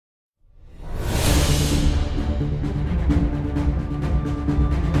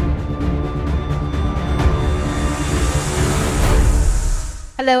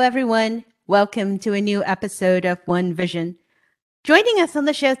Hello, everyone. Welcome to a new episode of One Vision. Joining us on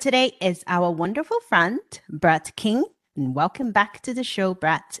the show today is our wonderful friend, Brett King. And welcome back to the show,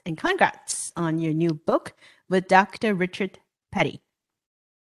 Brett. And congrats on your new book with Dr. Richard Petty.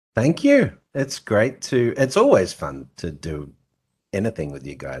 Thank you. It's always fun to do anything with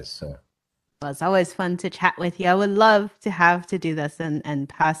you guys. So. Well, it's always fun to chat with you. I would love to have to do this in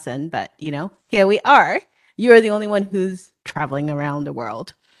person, but here we are. You're the only one who's traveling around the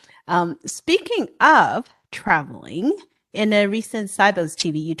world. Speaking of traveling, in a recent Cybos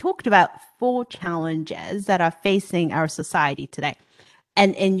TV, you talked about 4 challenges that are facing our society today.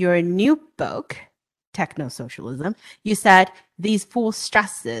 And in your new book, Techno-Socialism, you said these 4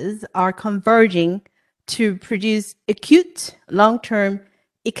 stresses are converging to produce acute, long-term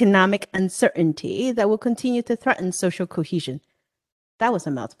economic uncertainty that will continue to threaten social cohesion. That was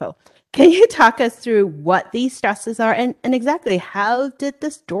a mouthful. Can you talk us through what these stresses are and exactly how did the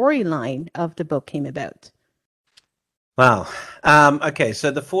storyline of the book came about? Wow. Okay,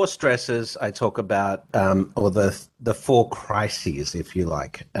 so the 4 stresses I talk about, or the 4 crises, if you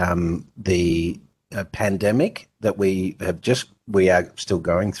like, the pandemic that we are still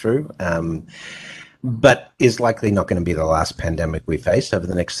going through, but is likely not going to be the last pandemic we face over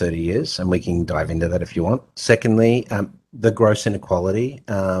the next 30 years, and we can dive into that if you want. Secondly, the gross inequality.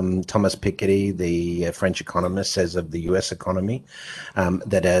 Thomas Piketty, the French economist, says of the US economy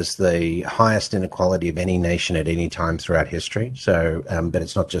that as the highest inequality of any nation at any time throughout history. So, but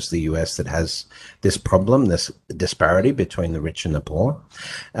it's not just the US that has this problem, this disparity between the rich and the poor.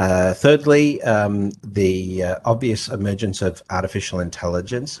 Thirdly, the obvious emergence of artificial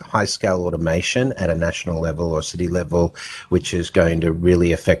intelligence, high-scale automation at a national level or city level, which is going to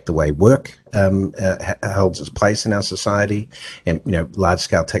really affect the way work holds its place in our society, and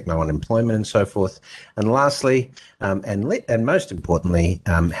large-scale techno unemployment and so forth. And lastly, and most importantly,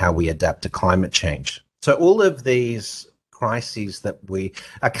 how we adapt to climate change. So all of these crises that we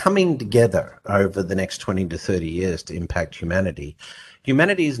are coming together over the next 20 to 30 years to impact humanity.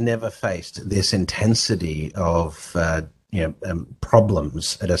 Humanity has never faced this intensity of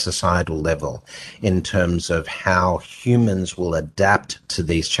problems at a societal level in terms of how humans will adapt to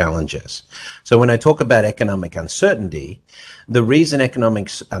these challenges. So when I talk about economic uncertainty, the reason economic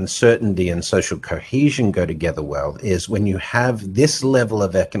uncertainty and social cohesion go together well is when you have this level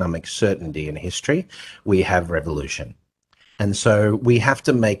of economic certainty in history, we have revolution. And so we have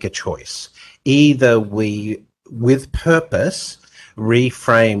to make a choice. Either we, with purpose,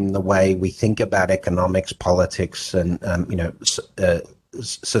 reframe the way we think about economics, politics, and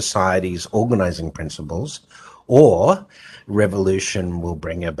society's organizing principles, or revolution will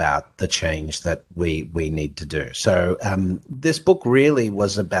bring about the change that we need to do. So this book really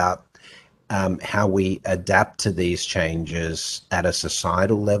was about how we adapt to these changes at a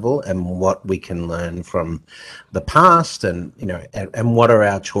societal level and what we can learn from the past, and and what are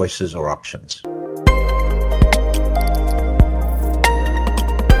our choices or options.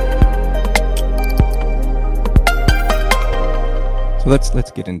 So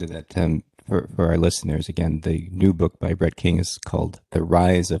let's get into that. For our listeners, again, the new book by Brett King is called The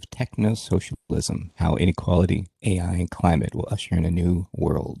Rise of Techno-Socialism, How Inequality, AI, and Climate Will Usher in a New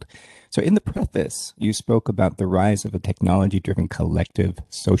World. So in the preface, you spoke about the rise of a technology-driven collective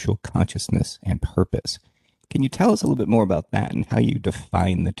social consciousness and purpose. Can you tell us a little bit more about that and how you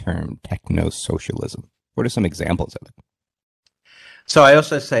define the term techno-socialism? What are some examples of it? So I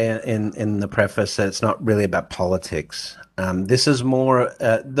also say in the preface that it's not really about politics. This is more,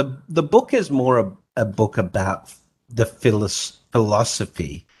 the book is more a book about the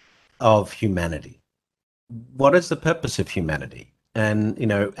philosophy of humanity. What is the purpose of humanity? And,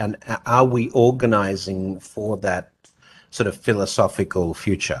 and are we organizing for that sort of philosophical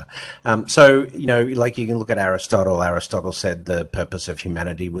future? So, like you can look at Aristotle. Aristotle said the purpose of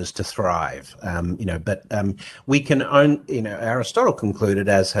humanity was to thrive, but we can Aristotle concluded,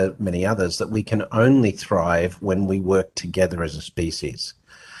 as have many others, that we can only thrive when we work together as a species.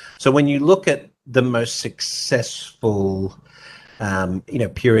 So when you look at the most successful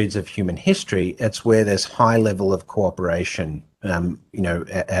periods of human history, it's where there's high level of cooperation,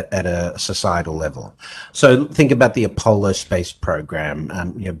 at a societal level. So think about the Apollo space program,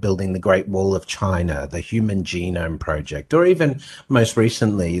 building the Great Wall of China, the Human Genome Project, or even most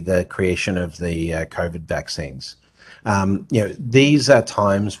recently, the creation of the COVID vaccines. These are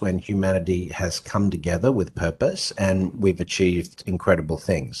times when humanity has come together with purpose and we've achieved incredible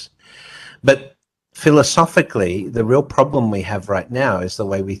things. But philosophically, the real problem we have right now is the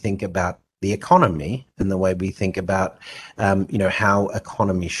way we think about the economy and the way we think about, how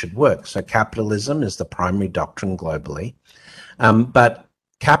economy should work. So capitalism is the primary doctrine globally, but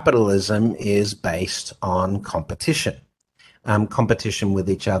Capitalism is based on competition. Competition with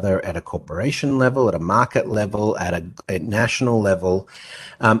each other at a corporation level, at a market level, at a national level.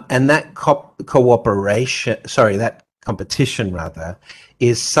 And that that competition rather,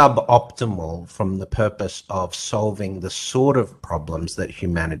 is suboptimal from the purpose of solving the sort of problems that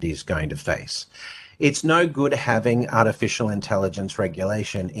humanity is going to face. It's no good having artificial intelligence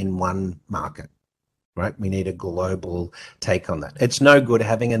regulation in one market. Right? We need a global take on that. It's no good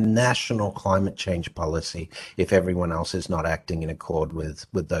having a national climate change policy if everyone else is not acting in accord with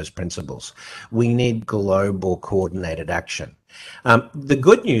those principles. We need global coordinated action. The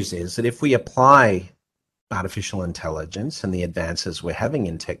good news is that if we apply artificial intelligence and the advances we're having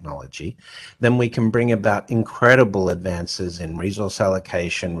in technology, then we can bring about incredible advances in resource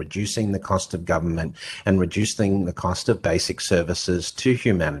allocation, reducing the cost of government and reducing the cost of basic services to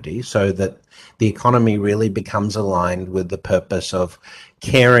humanity so that the economy really becomes aligned with the purpose of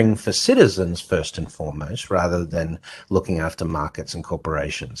caring for citizens first and foremost, rather than looking after markets and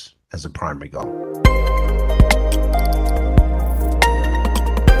corporations as a primary goal.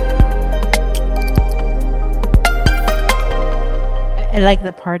 I like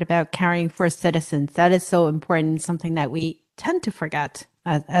the part about caring for citizens. That is so important, something that we tend to forget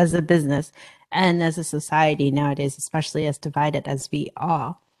as a business and as a society nowadays, especially as divided as we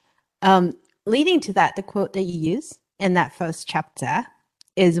are. Leading to that, the quote that you use in that first chapter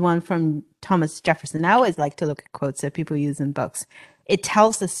is one from Thomas Jefferson. I always like to look at quotes that people use in books. It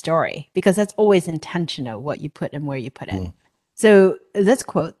tells the story because that's always intentional, what you put and where you put it. So this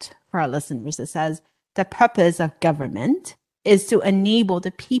quote for our listeners, it says, "The purpose of government is to enable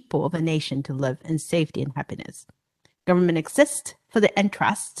the people of a nation to live in safety and happiness. Government exists for the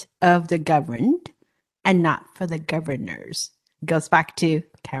interest of the governed and not for the governors." It goes back to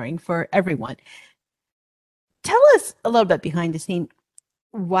caring for everyone. Tell us a little bit behind the scene.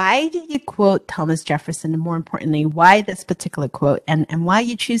 Why did you quote Thomas Jefferson? And more importantly, why this particular quote and why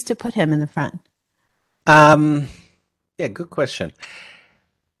you choose to put him in the front? Yeah, good question.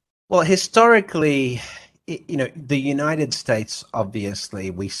 Well, historically, the United States, obviously,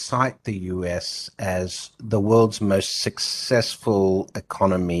 we cite the US as the world's most successful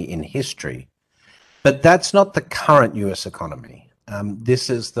economy in history. But that's not the current US economy. This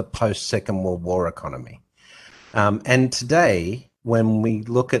is the post-Second World War economy. And today, when we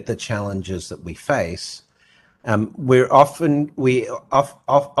look at the challenges that we face, we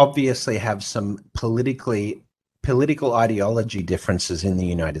obviously have some political ideology differences in the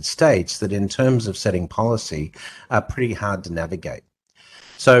United States that in terms of setting policy are pretty hard to navigate.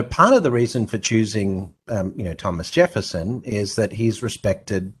 So part of the reason for choosing, Thomas Jefferson is that he's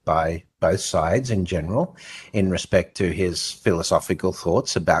respected by both sides in general in respect to his philosophical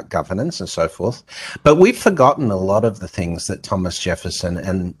thoughts about governance and so forth. But we've forgotten a lot of the things that Thomas Jefferson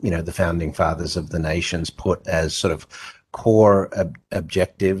and, the founding fathers of the nations put as sort of core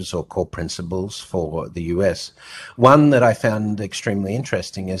objectives or core principles for the US. One that I found extremely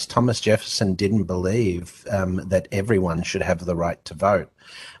interesting is Thomas Jefferson didn't believe that everyone should have the right to vote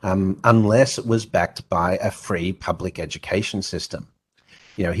unless it was backed by a free public education system.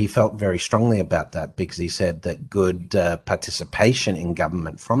 He felt very strongly about that because he said that good participation in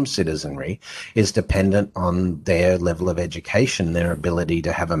government from citizenry is dependent on their level of education, their ability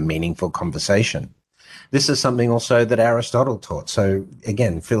to have a meaningful conversation. This is something also that Aristotle taught. So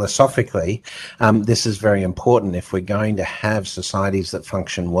again, philosophically, this is very important. If we're going to have societies that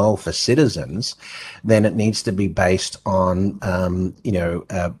function well for citizens, then it needs to be based on,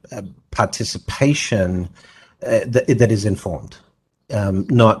 participation that is informed.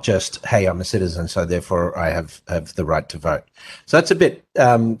 Not just, hey, I'm a citizen, so therefore I have the right to vote. So that's a bit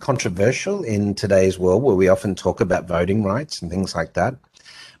controversial in today's world where we often talk about voting rights and things like that.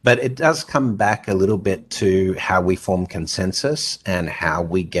 But it does come back a little bit to how we form consensus and how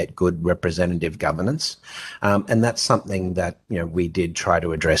we get good representative governance. And that's something that, we did try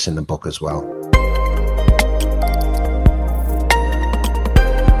to address in the book as well.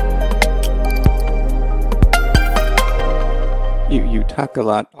 You talk a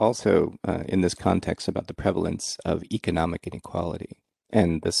lot also in this context about the prevalence of economic inequality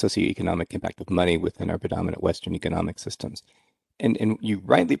and the socioeconomic impact of money within our predominant Western economic systems. And you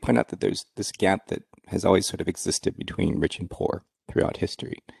rightly point out that there's this gap that has always sort of existed between rich and poor throughout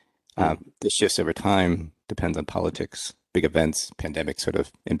history. This shifts over time, depends on politics, big events, pandemic sort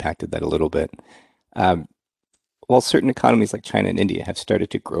of impacted that a little bit. While certain economies like China and India have started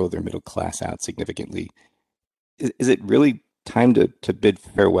to grow their middle class out significantly, is it really time to bid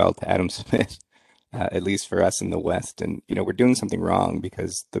farewell to Adam Smith, at least for us in the West? And, we're doing something wrong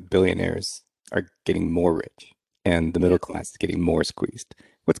because the billionaires are getting more rich and the middle class is getting more squeezed.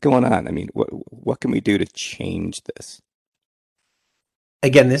 what's going on? I mean, what can we do to change this?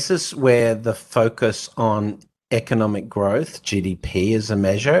 Again, this is where the focus on economic growth, GDP as a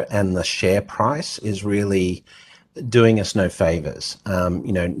measure, and the share price is really doing us no favors.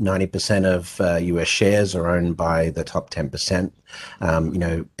 90% of US shares are owned by the top 10%.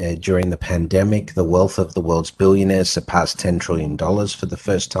 During the pandemic, the wealth of the world's billionaires surpassed $10 trillion for the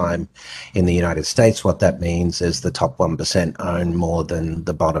first time in the United States. What that means is the top 1% own more than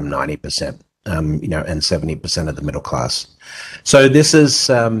the bottom 90%. And 70% of the middle class. So this is,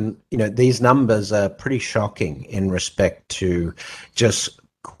 these numbers are pretty shocking in respect to just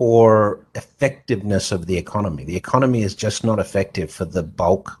core effectiveness of the economy. The economy is just not effective for the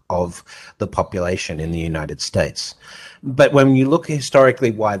bulk of the population in the United States. But when you look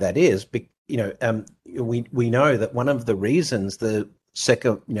historically why that is, we know that one of the reasons the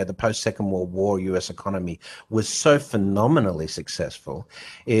post-Second World War U.S. economy was so phenomenally successful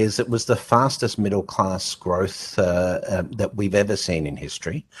is it was the fastest middle-class growth that we've ever seen in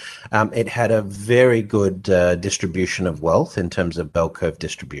history. It had a very good distribution of wealth in terms of bell curve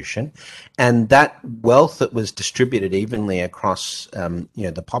distribution. And that wealth that was distributed evenly across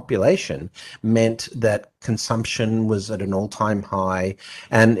the population meant that consumption was at an all-time high,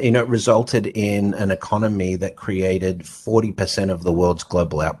 and it resulted in an economy that created 40% of the world's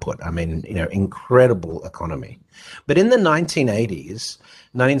global output. I mean, incredible economy. But in the 1980s,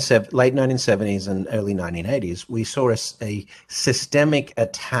 late 1970s and early 1980s, we saw a systemic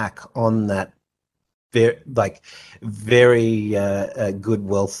attack on that very good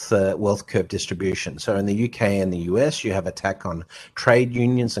wealth curve distribution. So in the UK and the US, you have attack on trade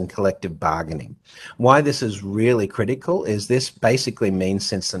unions and collective bargaining. Why this is really critical is this basically means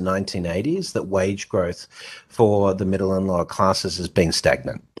since the 1980s that wage growth for the middle and lower classes has been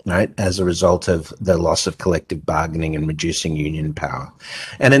stagnant, right, as a result of the loss of collective bargaining and reducing union power.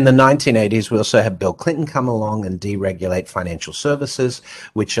 And in the 1980s, we also had Bill Clinton come along and deregulate financial services,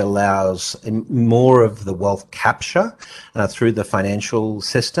 which allows more of the wealth capture through the financial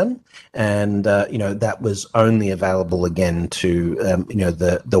system. And, that was only available again to,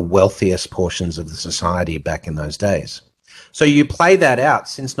 the wealthiest portions of the society back in those days. So you play that out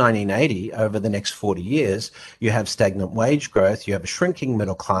since 1980 over the next 40 years, you have stagnant wage growth, you have a shrinking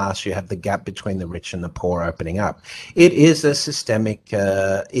middle class, you have the gap between the rich and the poor opening up. It is a systemic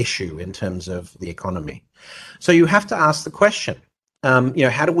issue in terms of the economy. So you have to ask the question,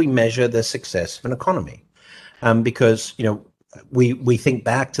 how do we measure the success of an economy? Because, we think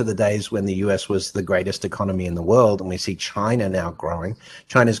back to the days when the US was the greatest economy in the world, and we see China now growing.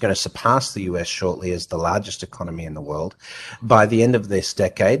 China is going to surpass the US shortly as the largest economy in the world. By the end of this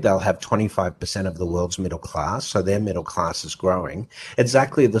decade, they'll have 25% of the world's middle class, so their middle class is growing.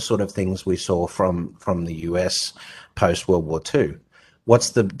 Exactly the sort of things we saw from the US post-World War II.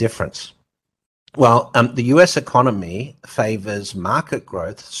 What's the difference? Well, the US economy favors market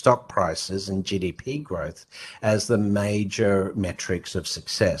growth, stock prices, and GDP growth as the major metrics of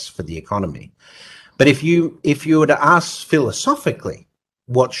success for the economy. But if you were to ask philosophically,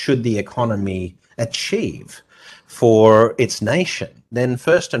 what should the economy achieve for its nation, then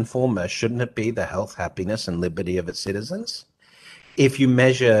first and foremost, shouldn't it be the health, happiness, and liberty of its citizens? If you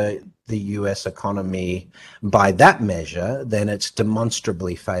measure the US economy by that measure, then it's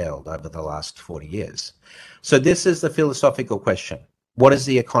demonstrably failed over the last 40 years. So this is the philosophical question. What is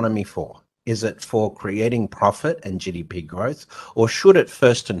the economy for? Is it for creating profit and GDP growth, or should it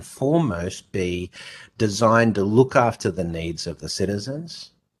first and foremost be designed to look after the needs of the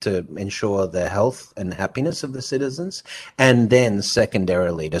citizens, to ensure the health and happiness of the citizens, and then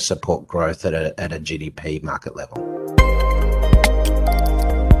secondarily to support growth at a GDP market level?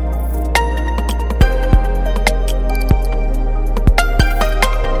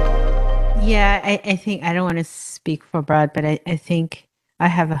 Yeah, I think, I don't want to speak for Brad, but I think I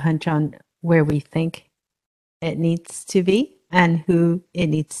have a hunch on where we think it needs to be and who it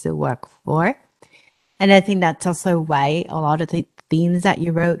needs to work for. And I think that's also why a lot of the themes that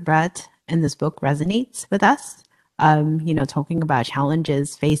you wrote, Brad, in this book resonates with us. Talking about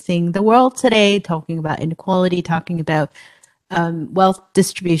challenges facing the world today, talking about inequality, talking about wealth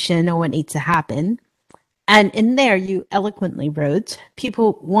distribution and what needs to happen. And in there, you eloquently wrote,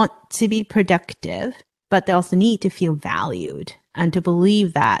 people want to be productive, but they also need to feel valued and to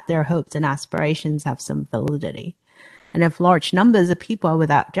believe that their hopes and aspirations have some validity. And if large numbers of people are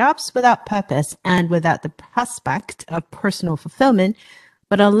without jobs, without purpose, and without the prospect of personal fulfillment,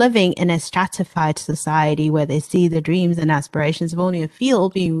 but are living in a stratified society where they see the dreams and aspirations of only a few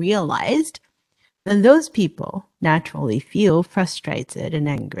being realized, then those people naturally feel frustrated and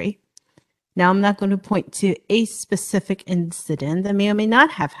angry. Now, I'm not going to point to a specific incident that may or may not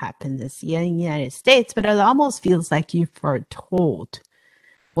have happened this year in the United States, but it almost feels like you foretold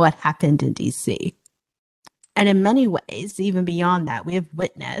what happened in DC. And in many ways, even beyond that, we have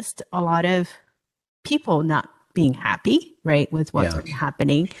witnessed a lot of people not being happy, right, with what's been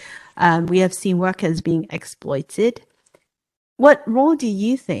happening. We have seen workers being exploited. What role do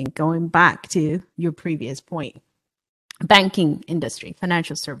you think, going back to your previous point, banking industry,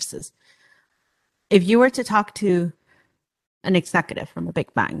 financial services, if you were to talk to an executive from a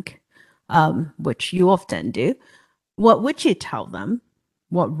big bank, which you often do, what would you tell them?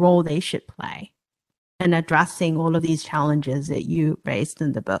 What role they should play in addressing all of these challenges that you raised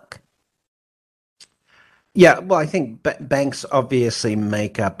in the book? Yeah, well, I think banks obviously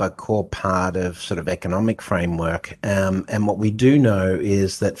make up a core part of sort of economic framework. And what we do know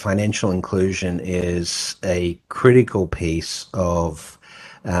is that financial inclusion is a critical piece of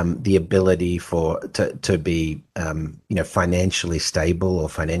the ability to be financially stable or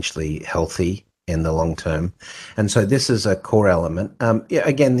financially healthy in the long term. And so this is a core element.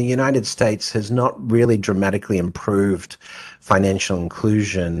 Again, the United States has not really dramatically improved financial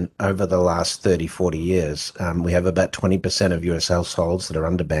inclusion over the last 30, 40 years. We have about 20% of US households that are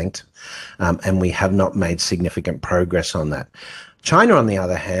underbanked, and we have not made significant progress on that. China, on the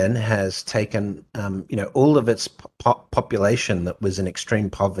other hand, has taken, all of its population that was in extreme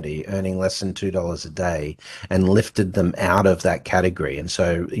poverty, earning less than $2 a day, and lifted them out of that category. And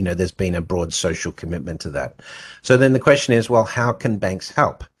so, there's been a broad social commitment to that. So then the question is, well, how can banks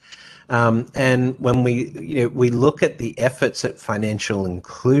help? And when we look at the efforts at financial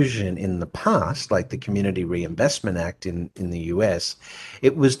inclusion in the past, like the Community Reinvestment Act in the US,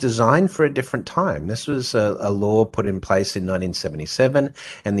 it was designed for a different time. This was a law put in place in 1977,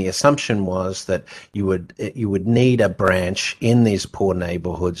 and the assumption was that you would need a branch in these poor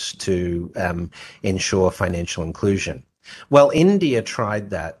neighborhoods to ensure financial inclusion. Well, India tried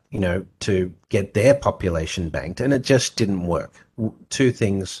that, to get their population banked, and it just didn't work. Two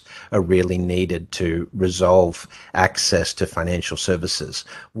things are really needed to resolve access to financial services.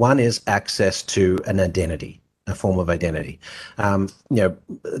 One is access to an identity, a form of identity.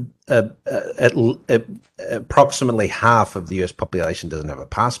 Approximately half of the US population doesn't have a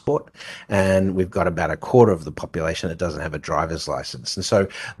passport, and we've got about a quarter of the population that doesn't have a driver's license. And so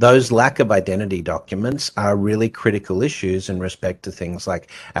those lack of identity documents are really critical issues in respect to things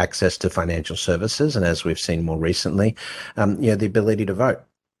like access to financial services, and as we've seen more recently, the ability to vote.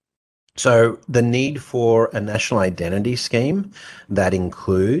 So the need for a national identity scheme that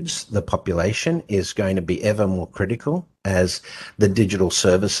includes the population is going to be ever more critical as the digital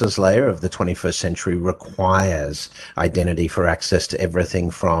services layer of the 21st century requires identity for access to everything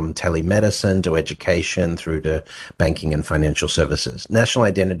from telemedicine to education through to banking and financial services. National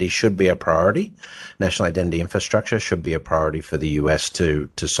identity should be a priority. National identity infrastructure should be a priority for the US to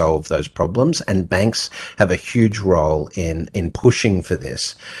solve those problems, and banks have a huge role in pushing for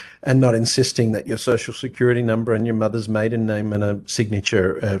this, and not insisting that your social security number and your mother's maiden name and a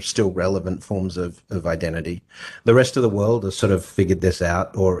signature are still relevant forms of identity. The rest of the world has sort of figured this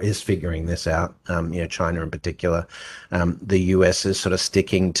out, or is figuring this out, China in particular. The US is sort of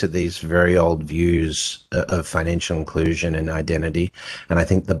sticking to these very old views of financial inclusion and identity, and I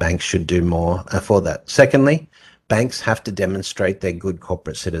think the banks should do more for that. Secondly, banks have to demonstrate they're good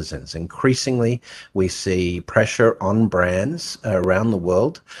corporate citizens. Increasingly, we see pressure on brands around the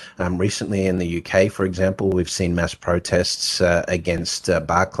world. Recently in the UK, for example, we've seen mass protests against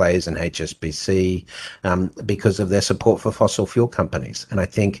Barclays and HSBC because of their support for fossil fuel companies. And I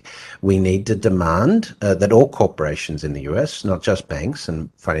think we need to demand that all corporations in the US, not just banks and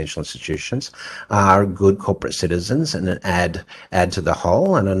financial institutions, are good corporate citizens and add to the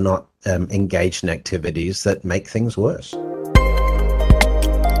whole and are not engaged in activities that make things worse.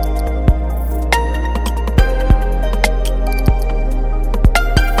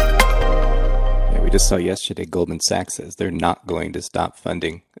 Yeah, we just saw yesterday Goldman Sachs says they're not going to stop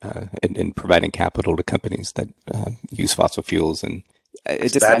funding and providing capital to companies that use fossil fuels, and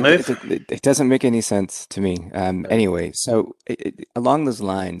it doesn't make any sense to me. Anyway, so along those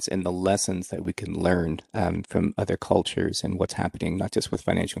lines, and the lessons that we can learn from other cultures and what's happening, not just with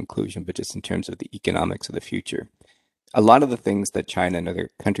financial inclusion, but just in terms of the economics of the future. A lot of the things that China and other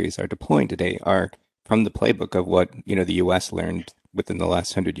countries are deploying today are from the playbook of what, the US learned within the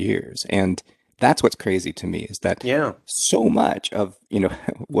last 100 years. And that's what's crazy to me, is that so much of,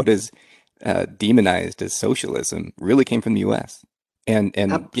 what is demonized as socialism really came from the US. And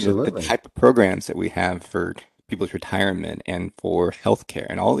the type of programs that we have for people's retirement and for healthcare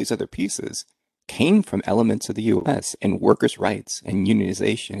and all these other pieces came from elements of the US and workers' rights and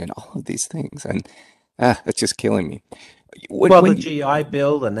unionization and all of these things. And that's just killing me. Well, the GI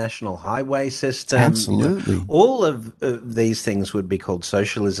Bill, the National Highway System, absolutely. all of these things would be called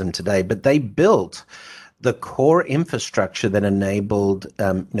socialism today, but they built the core infrastructure that enabled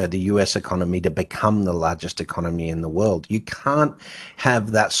the US economy to become the largest economy in the world. You can't have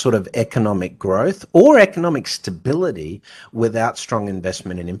that sort of economic growth or economic stability without strong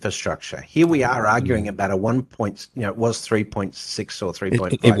investment in infrastructure. Here we are arguing about a it was 3.6 or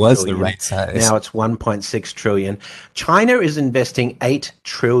 3.5 it was trillion. the right size. Now it's 1.6 trillion. China is investing $8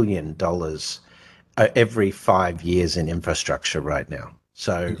 trillion every 5 years in infrastructure right now.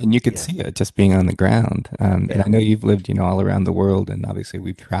 So, and you could see it just being on the ground. And I know you've lived, all around the world, and obviously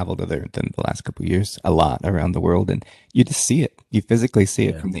we've traveled other than the last couple of years a lot around the world, and you just see it. You physically see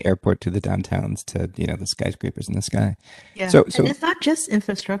it from the airport to the downtowns to the skyscrapers in the sky. Yeah. So and it's not just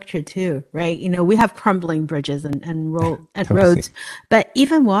infrastructure too, right? We have crumbling bridges and roads, but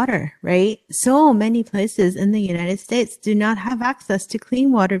even water, right? So many places in the United States do not have access to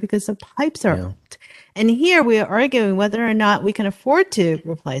clean water because the pipes are old. And here we are arguing whether or not we can afford to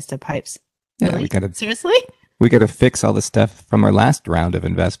replace the pipes. Yeah, really? Seriously? We got to fix all the stuff from our last round of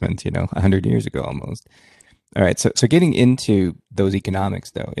investment, 100 years ago almost. All right, so getting into those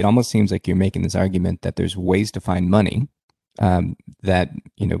economics, though, it almost seems like you're making this argument that there's ways to find money that,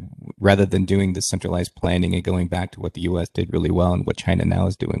 rather than doing the centralized planning and going back to what the U.S. did really well and what China now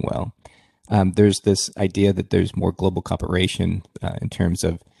is doing well. There's this idea that there's more global cooperation in terms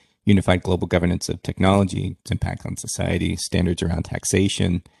of unified global governance of technology, its impact on society, standards around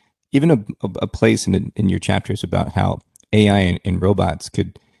taxation, even a place in your chapters about how AI and robots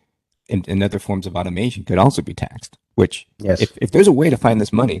could, and other forms of automation could also be taxed, which if there's a way to find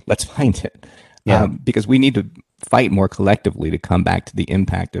this money, let's find it. Because we need to fight more collectively to come back to the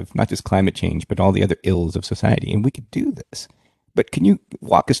impact of not just climate change, but all the other ills of society. And we could do this. But can you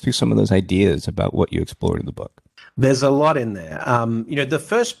walk us through some of those ideas about what you explored in the book? There's a lot in there. The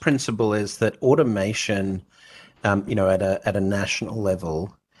first principle is that automation, at a national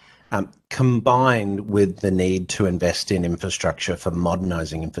level, combined with the need to invest in infrastructure for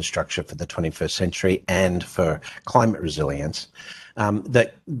modernizing infrastructure for the 21st century and for climate resilience,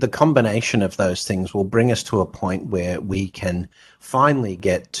 that the combination of those things will bring us to a point where we can finally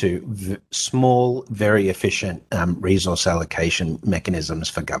get to small, very efficient resource allocation mechanisms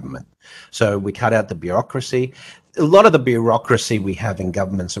for government. So we cut out the bureaucracy. A lot of the bureaucracy we have in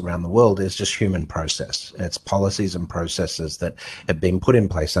governments around the world is just human process. It's policies and processes that have been put in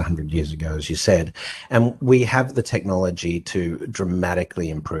place 100 years ago, as you said. And we have the technology to dramatically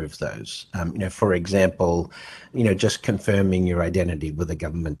improve those. For example, just confirming your identity with a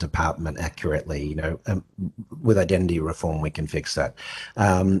government department accurately, with identity reform, we can fix that.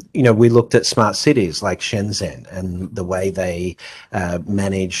 We looked at smart cities like Shenzhen and the way they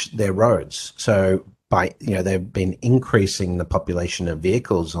manage their roads. So they've been increasing the population of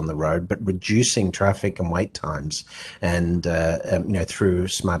vehicles on the road, but reducing traffic and wait times, and through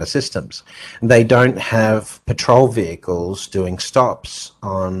smarter systems. They don't have patrol vehicles doing stops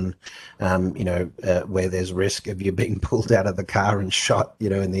on, where there's risk of you being pulled out of the car and shot,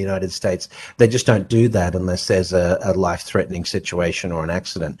 in the United States. They just don't do that unless there's a life-threatening situation or an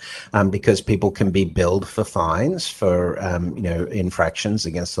accident, because people can be billed for fines for, infractions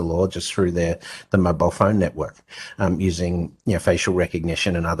against the law just through the mobile phone network, using facial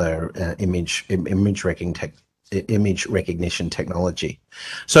recognition and other image recognition technology.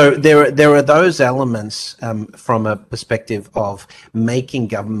 So there are those elements from a perspective of making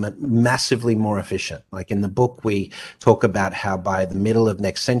government massively more efficient. Like in the book, we talk about how by the middle of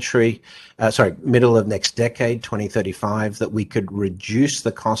next decade, 2035, that we could reduce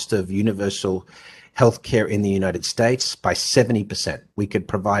the cost of universal healthcare in the United States by 70%. We could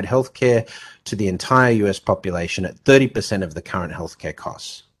provide healthcare to the entire US population at 30% of the current healthcare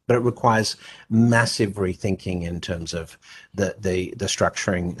costs. But it requires massive rethinking in terms of the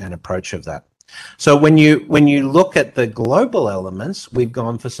structuring and approach of that. So when you look at the global elements, we've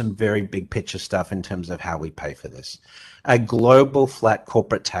gone for some very big picture stuff in terms of how we pay for this. A global flat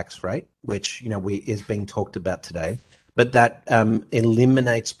corporate tax rate, which is being talked about today, but that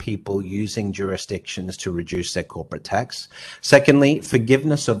eliminates people using jurisdictions to reduce their corporate tax. Secondly,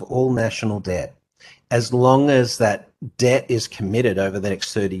 forgiveness of all national debt, as long as that debt is committed over the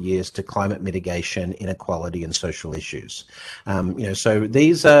next 30 years to climate mitigation, inequality, and social issues. So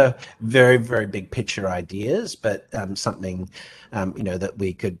these are very, very big picture ideas, but something, that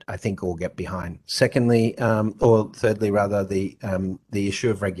we could, I think, all get behind. Secondly, or thirdly, rather, the issue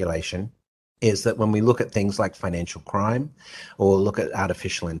of regulation. is that when we look at things like financial crime or look at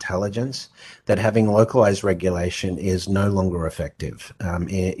artificial intelligence, that having localized regulation is no longer effective.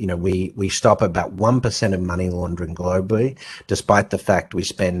 We stop about 1% of money laundering globally, despite the fact we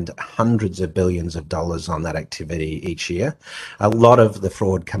spend hundreds of billions of dollars on that activity each year. A lot of the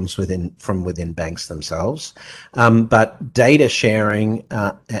fraud comes from within banks themselves. But data sharing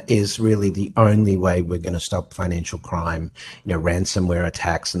is really the only way we're going to stop financial crime, ransomware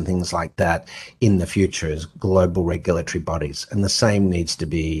attacks and things like that in the future as global regulatory bodies. And the same needs to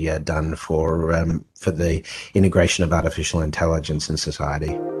be done for the integration of artificial intelligence in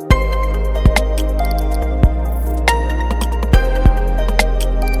society.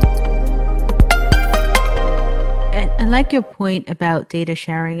 I like your point about data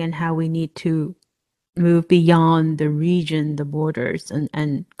sharing and how we need to move beyond the region, the borders,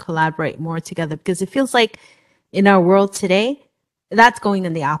 and collaborate more together, because it feels like in our world today, that's going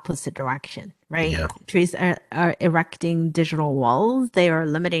in the opposite direction, right? Yeah. Countries are erecting digital walls. They are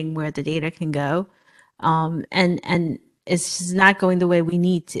limiting where the data can go. And it's just not going the way we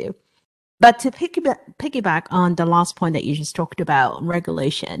need to. But to piggyback on the last point that you just talked about,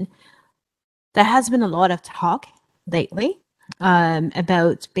 regulation, there has been a lot of talk lately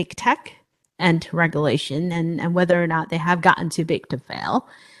about big tech and regulation and whether or not they have gotten too big to fail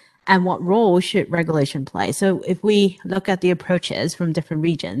and what role should regulation play. So if we look at the approaches from different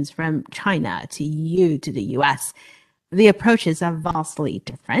regions, from China to EU to the US, the approaches are vastly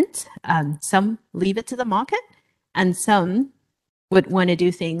different. Some leave it to the market and some would want to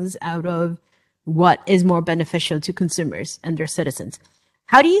do things out of what is more beneficial to consumers and their citizens.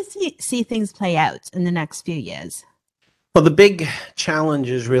 How do you see things play out in the next few years? Well, the big challenge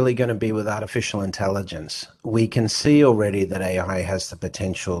is really going to be with artificial intelligence. We can see already that AI has the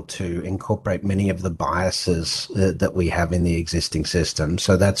potential to incorporate many of the biases that we have in the existing system.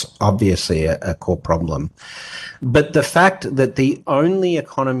 So that's obviously a core problem. But the fact that the only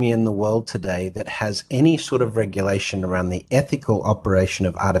economy in the world today that has any sort of regulation around the ethical operation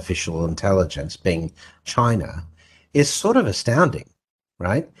of artificial intelligence, being China, is sort of astounding,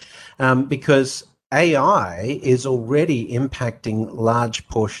 right? Because AI is already impacting large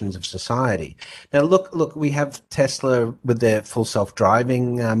portions of society. Now, look, we have Tesla with their full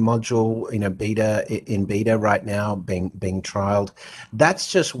self-driving module, beta right now, being trialed.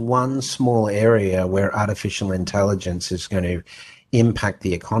 That's just one small area where artificial intelligence is going to impact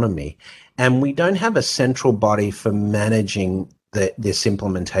the economy, and we don't have a central body for managing this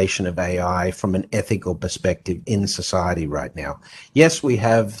implementation of AI from an ethical perspective in society right now. Yes, we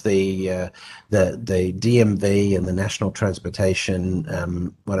have the DMV and the National Transportation,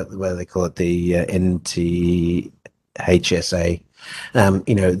 what do they call it, the NTHSA,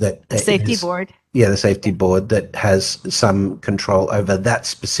 that Safety board. Yeah, the safety board that has some control over that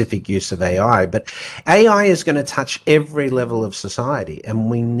specific use of AI. But AI is going to touch every level of society, and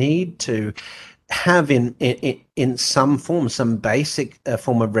we need to have in some form, some basic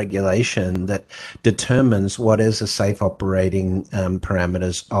form of regulation that determines what is a safe operating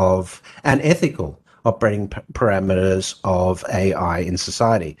parameters of and ethical operating parameters of AI in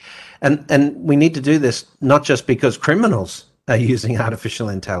society. And we need to do this not just because criminals are using artificial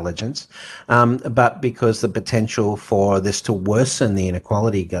intelligence, but because the potential for this to worsen the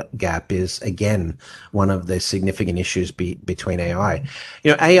inequality gap is, again, one of the significant issues between AI.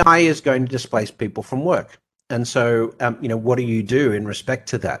 AI is going to displace people from work. And so, what do you do in respect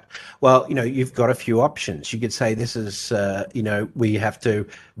to that? Well, you've got a few options. You could say this is, we have to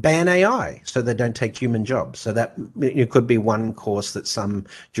ban AI so they don't take human jobs. So that it could be one course that some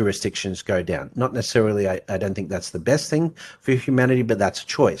jurisdictions go down. Not necessarily, I don't think that's the best thing for humanity, but that's a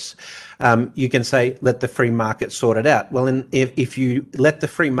choice. You can say, let the free market sort it out. Well, if you let the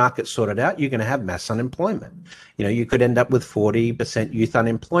free market sort it out, you're going to have mass unemployment. You could end up with 40% youth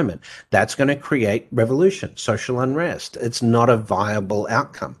unemployment. That's going to create revolution, social unrest. It's not a viable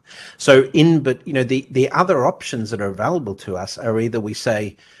outcome. So the other options that are available to us are either we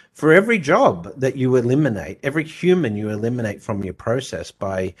say, for every job that you eliminate, every human you eliminate from your process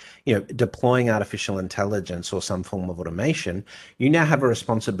by, deploying artificial intelligence or some form of automation, you now have a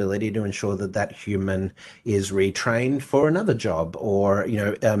responsibility to ensure that human is retrained for another job, or,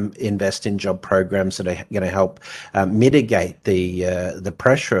 invest in job programs that are going to help mitigate the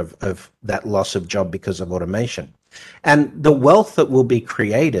pressure of that loss of job because of automation. And the wealth that will be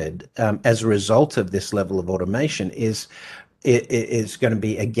created as a result of this level of automation is it is going to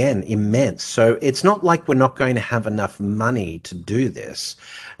be, again, immense. So it's not like we're not going to have enough money to do this,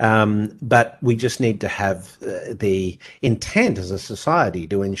 but we just need to have the intent as a society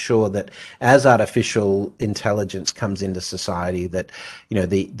to ensure that as artificial intelligence comes into society, that, you know,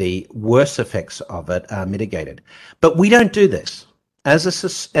 the worst effects of it are mitigated. But we don't do this. As a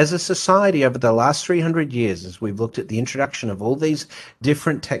society, over the last 300 years, as we've looked at the introduction of all these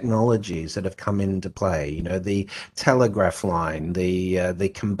different technologies that have come into play, you know, the telegraph line,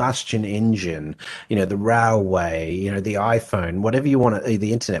 the combustion engine, you know, the railway, you know, the iPhone, whatever you want to,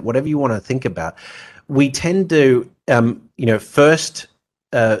 the internet, whatever you want to think about, we tend to, you know, first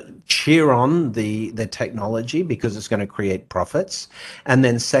cheer on the technology because it's going to create profits, and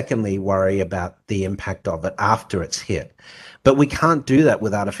then secondly worry about the impact of it after it's hit. But we can't do that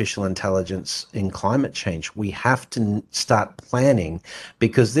with artificial intelligence in climate change. We have to start planning,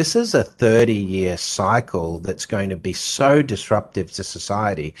 because this is a 30-year cycle that's going to be so disruptive to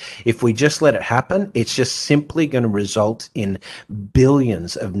society. If we just let it happen, it's just simply going to result in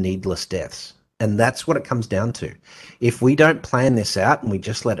billions of needless deaths. And that's what it comes down to. If we don't plan this out and we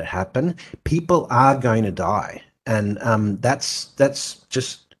just let it happen, people are going to die. And that's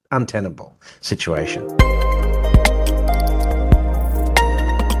just untenable situation.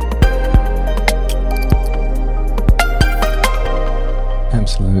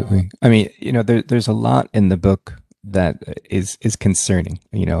 Absolutely. I mean, you know, there's a lot in the book that is concerning,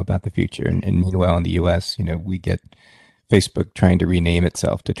 you know, about the future. And meanwhile, in the US, you know, we get Facebook trying to rename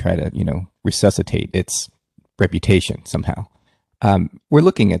itself to try to, you know, resuscitate its reputation somehow. We're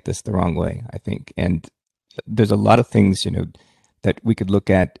looking at this the wrong way, I think. And there's a lot of things, you know, that we could look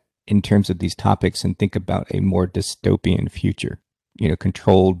at in terms of these topics and think about a more dystopian future, you know,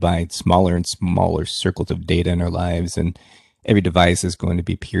 controlled by smaller and smaller circles of data in our lives, and every device is going to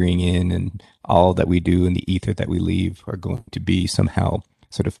be peering in, and all that we do and the ether that we leave are going to be somehow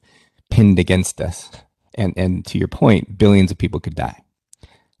sort of pinned against us. And to your point, billions of people could die.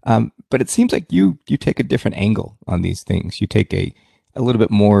 But it seems like you take a different angle on these things. You take a little bit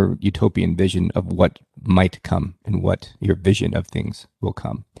more utopian vision of what might come and what your vision of things will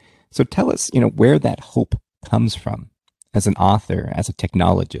come. So tell us, you know, where that hope comes from as an author, as a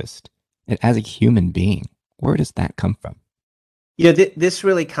technologist, and as a human being. Where does that come from? Yeah, this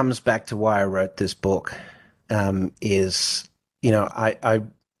really comes back to why I wrote this book. Is, you know,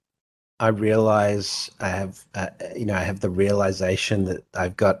 I realize I have, you know, I have the realization that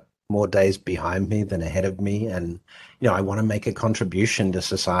I've got more days behind me than ahead of me, and you know, I want to make a contribution to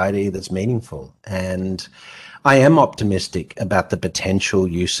society that's meaningful. And I am optimistic about the potential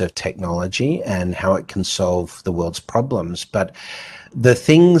use of technology and how it can solve the world's problems. But the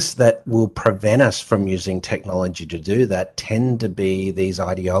things that will prevent us from using technology to do that tend to be these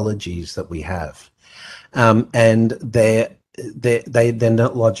ideologies that we have, and they're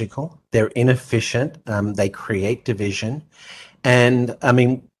not logical. They're inefficient. They create division, and I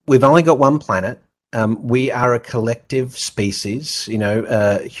mean, we've only got one planet. We are a collective species. You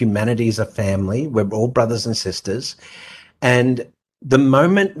know, humanity is a family. We're all brothers and sisters, and the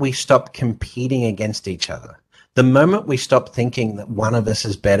moment we stop competing against each other, the moment we stop thinking that one of us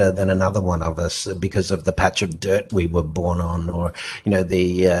is better than another one of us because of the patch of dirt we were born on, or you know,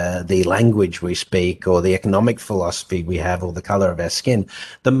 the language we speak, or the economic philosophy we have, or the color of our skin,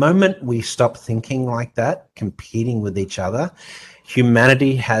 the moment we stop thinking like that, competing with each other,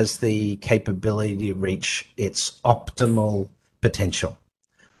 humanity has the capability to reach its optimal potential.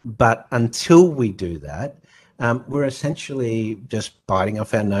 But until we do that, we're essentially just biting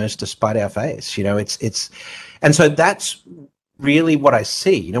off our nose to spite our face. You know, and so that's really what I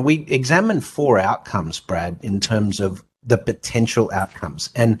see. You know, we examine 4 outcomes, Brad, in terms of the potential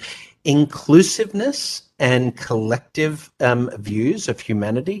outcomes, and inclusiveness and collective views of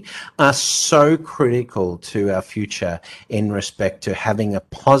humanity are so critical to our future in respect to having a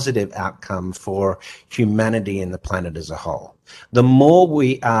positive outcome for humanity and the planet as a whole. The more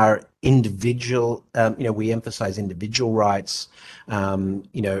we are individual, you know, we emphasize individual rights, you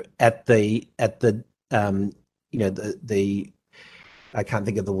know, at the you know, the I can't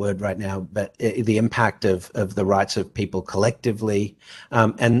think of the word right now, but the impact of the rights of people collectively,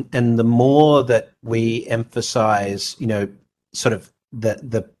 and the more that we emphasize, you know, sort of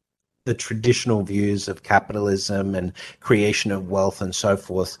the traditional views of capitalism and creation of wealth and so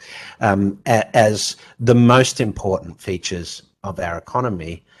forth, as the most important features of our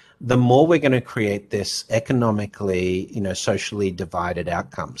economy, the more we're going to create this economically, you know, socially divided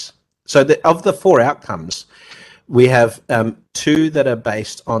outcomes. So of the 4 outcomes, we have 2 that are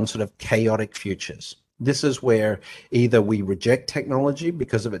based on sort of chaotic futures. This is where either we reject technology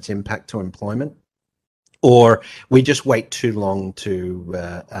because of its impact to employment, or we just wait too long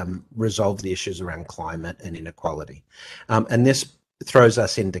to resolve the issues around climate and inequality. And this throws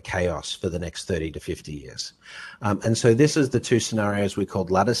us into chaos for the next 30 to 50 years. And so this is the two scenarios we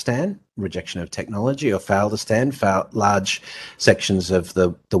called Ladistan, rejection of technology, or Faildistan, large sections of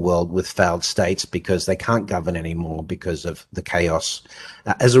the world with failed states because they can't govern anymore because of the chaos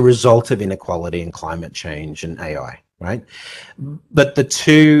as a result of inequality and climate change and AI, right? But the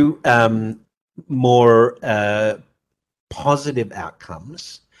two more positive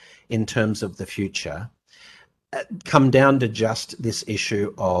outcomes in terms of the future come down to just this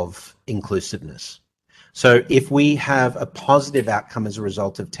issue of inclusiveness. So if we have a positive outcome as a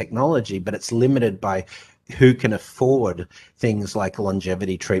result of technology, but it's limited by who can afford things like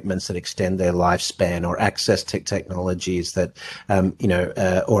longevity treatments that extend their lifespan, or access to technologies that,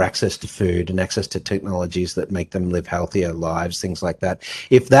 or access to food and access to technologies that make them live healthier lives, things like that.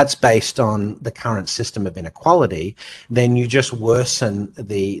 If that's based on the current system of inequality, then you just worsen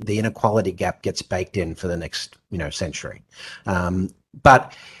the inequality gap gets baked in for the next, century.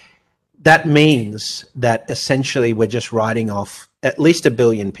 But that means that essentially we're just writing off at least 1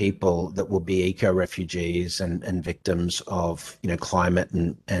 billion people that will be eco-refugees and victims of climate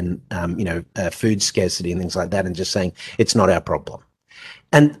and food scarcity and things like that, and just saying it's not our problem.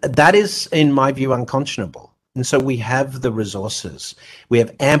 And that is, in my view, unconscionable. And so we have the resources. We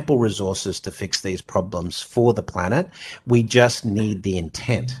have ample resources to fix these problems for the planet. We just need the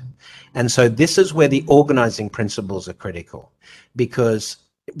intent. And so this is where the organizing principles are critical, because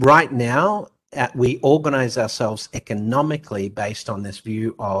right now, we organize ourselves economically based on this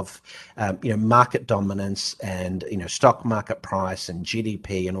view of, market dominance and, stock market price and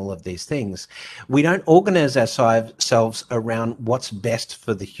GDP and all of these things. We don't organize ourselves around what's best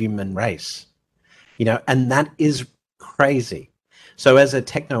for the human race, and that is crazy. So as a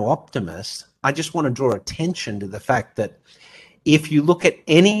techno-optimist, I just want to draw attention to the fact that if you look at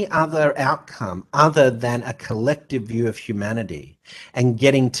any other outcome other than a collective view of humanity and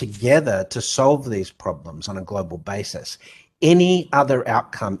getting together to solve these problems on a global basis, any other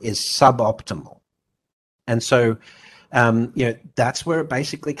outcome is suboptimal. And so, that's where it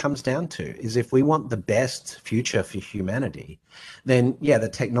basically comes down to, is if we want the best future for humanity, then yeah, the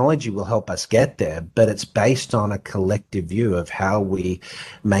technology will help us get there, but it's based on a collective view of how we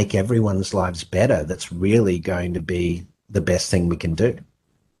make everyone's lives better. That's really going to be the best thing we can do.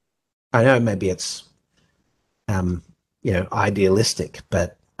 I know maybe it's, idealistic,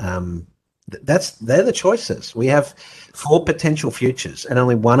 but they're the choices. We have 4 potential futures, and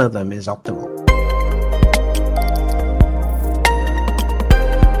only one of them is optimal.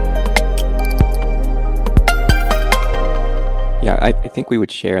 Yeah, I think we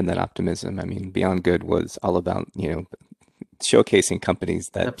would share in that optimism. I mean, Beyond Good was all about, showcasing companies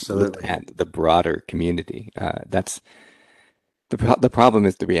that Absolutely look at the broader community. That's the problem,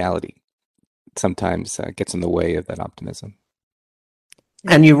 is the reality sometimes gets in the way of that optimism.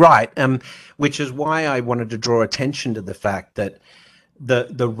 And you're right, which is why I wanted to draw attention to the fact that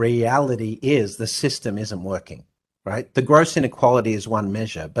the reality is the system isn't working, right? The gross inequality is one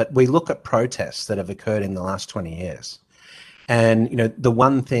measure, but we look at protests that have occurred in the last 20 years. And, the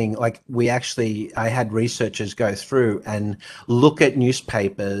one thing, I had researchers go through and look at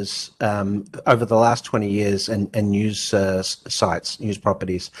newspapers over the last 20 years and news sites, news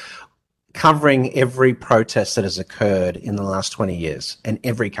properties, covering every protest that has occurred in the last 20 years in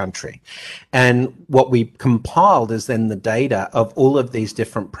every country. And what we compiled is then the data of all of these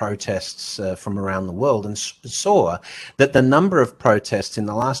different protests from around the world, and saw that the number of protests in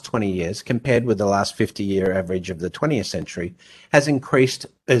the last 20 years compared with the last 50-year average of the 20th century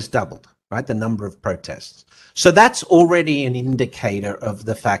has doubled, right? The number of protests. So that's already an indicator of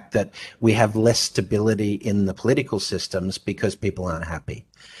the fact that we have less stability in the political systems because people aren't happy.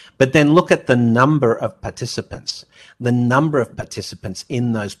 But then look at the number of participants. The number of participants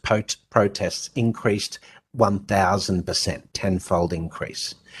in those protests increased 1,000%, tenfold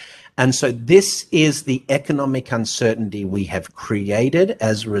increase. And so this is the economic uncertainty we have created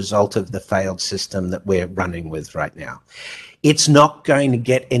as a result of the failed system that we're running with right now. It's not going to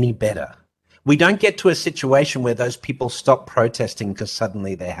get any better. We don't get to a situation where those people stop protesting because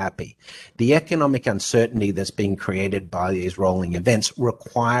suddenly they're happy. The economic uncertainty that's being created by these rolling events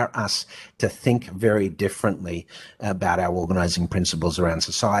require us to think very differently about our organizing principles around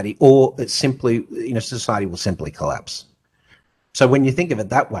society, or it's simply, society will simply collapse. So when you think of it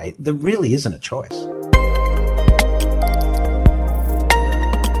that way, there really isn't a choice.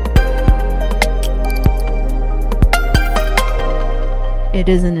 It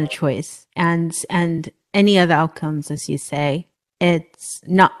isn't a choice. And any other outcomes, as you say, it's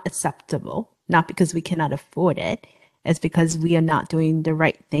not acceptable. not because we cannot afford it. It's because we are not doing the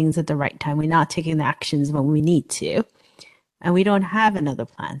right things at the right time. We're not taking the actions when we need to, and we don't have another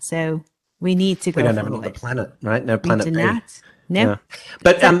plan. So we need to go We don't forward. have another planet, right? No We planet do B. not. No. Yeah.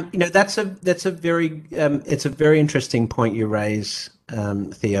 But So- that's a very it's a very interesting point you raise,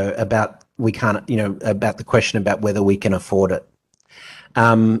 Theo, about we can't, about the question about whether we can afford it.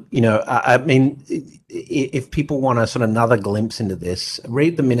 I mean, if people want a sort of another glimpse into this,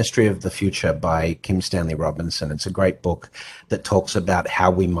 read The Ministry of the Future by Kim Stanley Robinson. It's a great book that talks about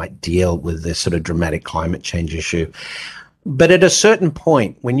how we might deal with this sort of dramatic climate change issue. But at a certain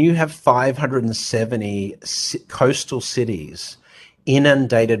point, when you have 570 coastal cities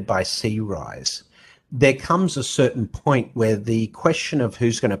inundated by sea rise, there comes a certain point where the question of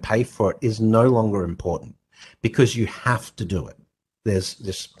who's going to pay for it is no longer important, because you have to do it. There's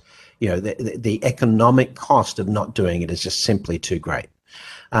this, the economic cost of not doing it is just simply too great.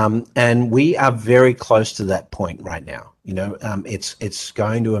 And we are very close to that point right now. It's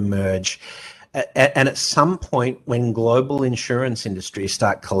going to emerge. And at some point, when global insurance industries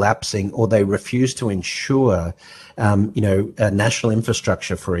start collapsing, or they refuse to insure, national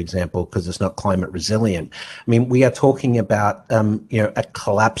infrastructure, for example, because it's not climate resilient, I mean, we are talking about, a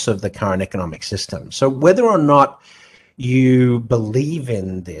collapse of the current economic system. So whether or not you believe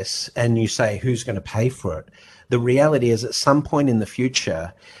in this and you say, who's going to pay for it? The reality is, at some point in the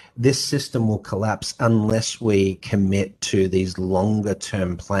future, this system will collapse unless we commit to these longer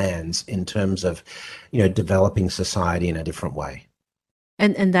term plans in terms of, developing society in a different way.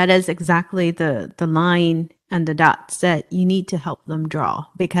 And that is exactly the line and the dots that you need to help them draw,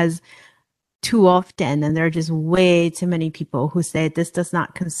 because too often, and there are just way too many people who say, this does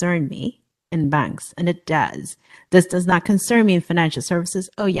not concern me in banks, and it does. This does not concern me in financial services.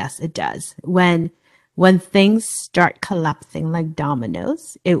 Oh yes, it does. When things start collapsing like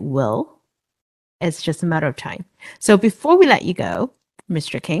dominoes, it will. It's just a matter of time. So before we let you go,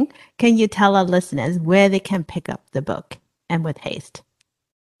 Mr. King, can you tell our listeners where they can pick up the book, and with haste?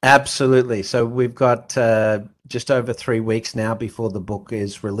 Absolutely. So we've got just over 3 weeks now before the book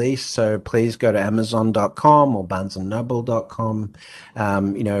is released. So please go to Amazon.com or BarnesandNoble.com,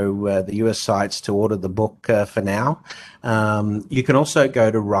 the US sites, to order the book for now. You can also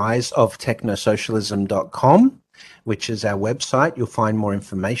go to riseoftechnosocialism.com, which is our website. You'll find more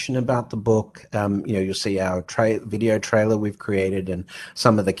information about the book. You'll see our video trailer we've created and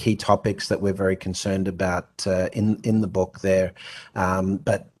some of the key topics that we're very concerned about in the book there. And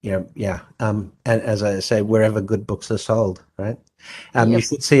as I say, wherever good books are sold, right? Yep. You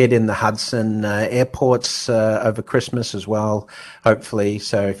should see it in the Hudson airports over Christmas as well, hopefully.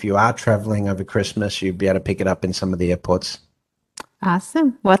 So if you are traveling over Christmas, you'll be able to pick it up in some of the airports.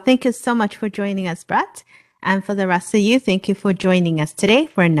 Awesome. Well, thank you so much for joining us, Brett. And for the rest of you, thank you for joining us today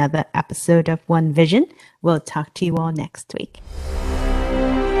for another episode of One Vision. We'll talk to you all next week.